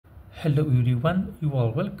Hello everyone, you are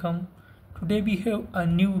welcome. Today we have a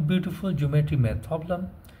new beautiful geometry math problem.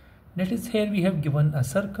 That is, here we have given a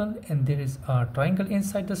circle and there is a triangle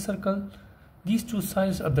inside the circle. These two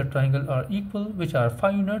sides of the triangle are equal, which are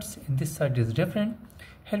 5 units, and this side is different.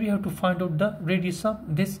 Here we have to find out the radius of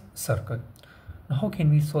this circle. Now how can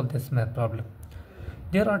we solve this math problem?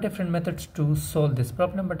 There are different methods to solve this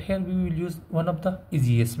problem, but here we will use one of the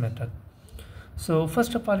easiest method. So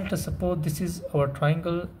first of all, let us suppose this is our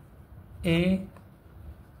triangle A,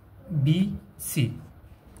 B, C.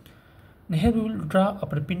 Now here we will draw a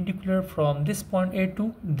perpendicular from this point A to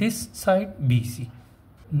this side BC.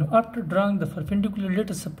 Now after drawing the perpendicular,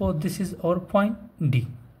 let us suppose this is our point D.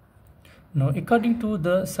 Now according to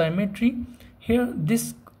the symmetry, here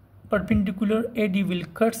this perpendicular AD will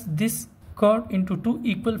cut this chord into two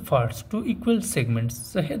equal parts, two equal segments.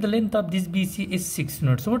 So here the length of this BC is 6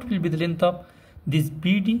 units. So what will be the length of this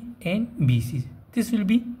BD and BC? This will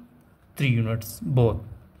be 3 units both.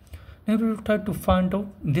 Now we will try to find out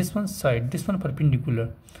this one side, this one perpendicular.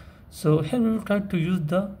 So here we will try to use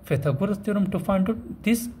the Pythagoras theorem to find out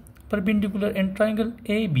this perpendicular and triangle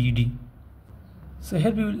ABD. So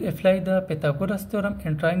here we will apply the Pythagoras theorem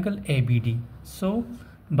and triangle ABD. So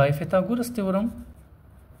by Pythagoras theorem,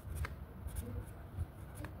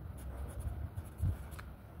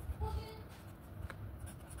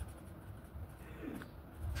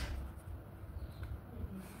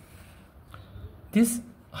 this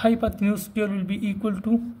hypotenuse square will be equal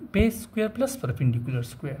to base square plus perpendicular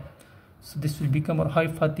square. So this will become, our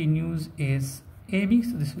hypotenuse is AB,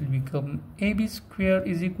 so this will become AB square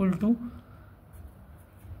is equal to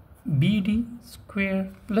BD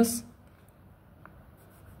square plus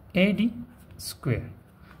AD square.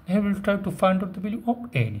 Here we will try to find out the value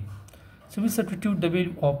of AD. So we substitute the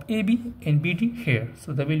value of AB and BD here.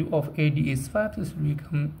 So the value of AD is 5, so this will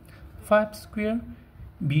become 5 square.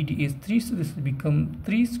 BD is 3, so this will become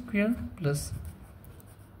 3 square plus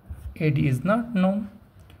AD is not known.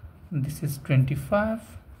 This is 25.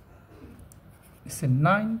 This is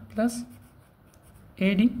 9 plus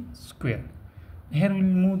AD square. Here we will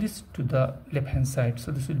move this to the left hand side.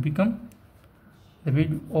 So this will become, the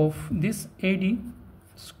value of this AD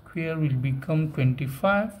square will become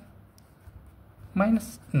 25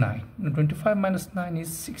 minus 9. Now 25 minus 9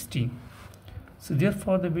 is 16. So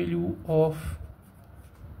therefore the value of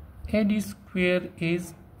AD square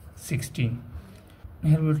is 16.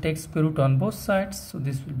 Here we will take square root on both sides. So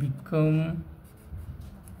this will become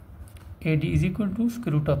AD is equal to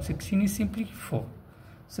square root of 16 is simply 4.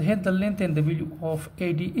 So here the length and the value of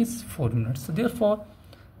AD is 4 units. So therefore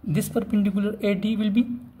this perpendicular AD will be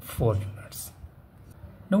 4 units.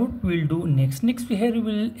 Now what we will do next? Next here we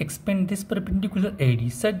will expand this perpendicular AD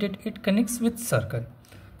such that it connects with circle.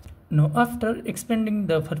 Now after expanding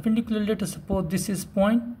the perpendicular, let us suppose this is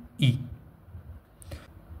point E.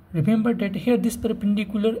 Remember that here this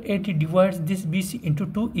perpendicular AD divides this BC into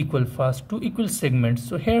two equal parts, two equal segments.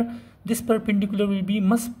 So here this perpendicular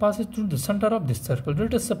must pass through the center of this circle.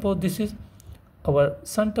 Let us suppose this is our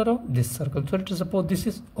center of this circle. So let us suppose this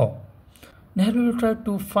is O. Now here we will try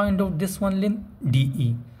to find out this one length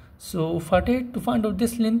DE. So for that, to find out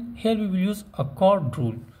this length, here we will use a chord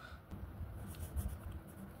rule.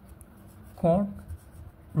 Chord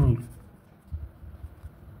rule.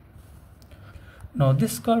 Now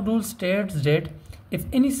this chord rule states that if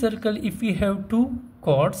any circle, if we have two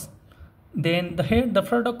chords, then the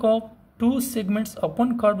product of two segments of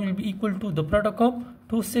one chord will be equal to the product of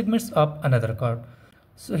two segments of another chord.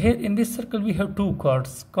 So here in this circle we have two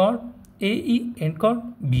chords, chord AE and chord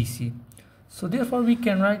BC. So therefore we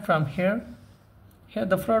can write from here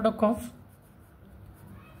the product of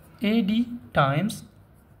AD times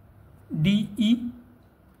DE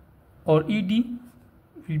or ED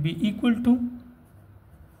will be equal to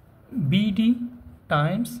BD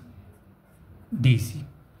times DC.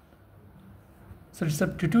 So let's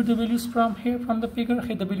substitute the values from here from the figure.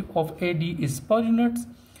 Here the value of AD is per units,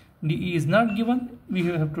 DE is not given, we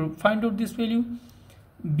have to find out this value.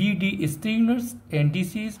 BD is 3 units and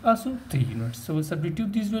DC is also 3 units. So we'll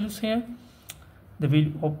substitute these values here. The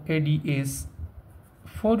value of AD is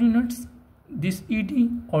 4 units. This ED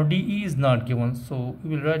or DE is not given, so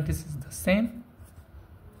we will write this is the same.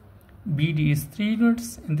 BD is 3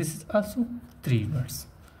 units and this is also 3 units.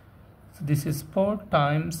 So this is 4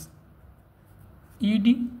 times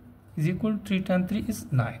ED is equal to 3 times 3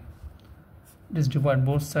 is 9. Let's divide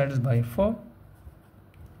both sides by 4.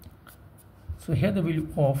 So here the value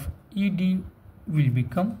of ED will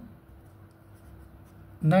become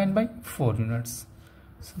 9 by 4 units.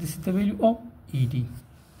 So this is the value of ED.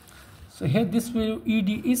 So here this value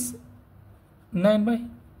ED is 9 by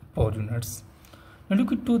 4 units. Now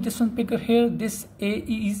look at this one figure here. This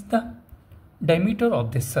AE is the diameter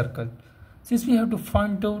of this circle. Since we have to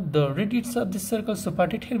find out the radius of this circle, so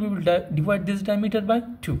part it here we will divide this diameter by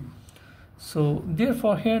 2. So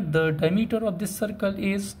therefore here the diameter of this circle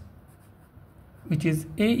is, which is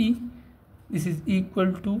AE, this is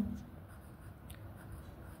equal to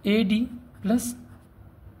AD plus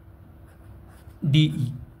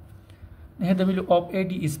DE. Here the value of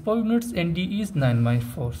AD is 4 units and DE is 9 by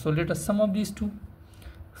 4. So let us sum of these two.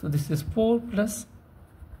 So this is 4 plus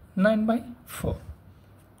 9 by 4.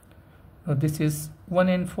 Now this is 1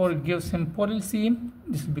 and 4 gives him 4 LCM.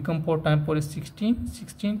 This will become 4 times 4 is 16.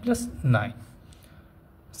 16 plus 9.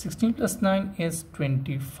 16 plus 9 is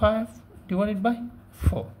 25 divided by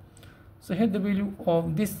 4. So here the value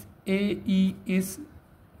of this AE is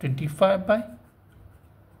 25 by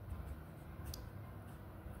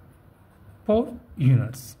 4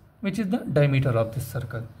 units, which is the diameter of this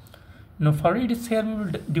circle. Now for radius here we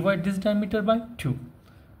will divide this diameter by 2.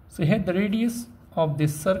 So here the radius of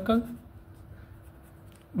this circle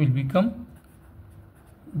will become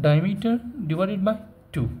diameter divided by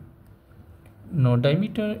 2. Now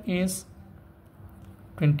diameter is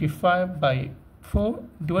 25 by 4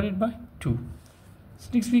 divided by 2. So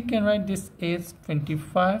next we can write this as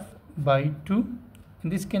 25 by 2,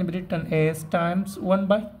 and this can be written as times 1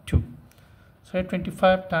 by 2. So here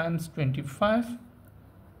 25 times 25,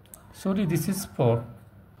 sorry, this is 4.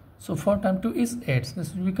 So 4 times 2 is 8. So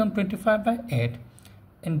this will become 25 by 8.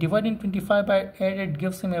 And dividing 25 by 8, it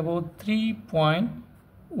gives him about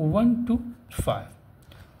 3.125.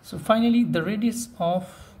 So finally the radius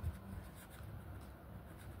of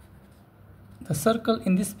the circle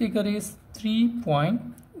in this figure is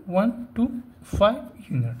 3.125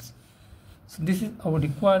 units. So this is our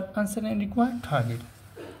required answer and required target.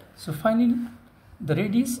 So finally the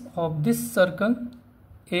radius of this circle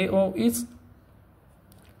AO is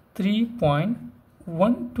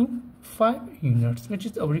 3.125 units, which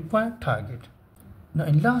is our required target. Now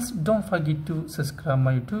and last, don't forget to subscribe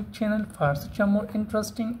my YouTube channel for such a more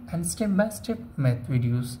interesting and step-by-step math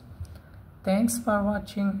videos. Thanks for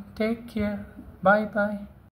watching. Take care. Bye bye.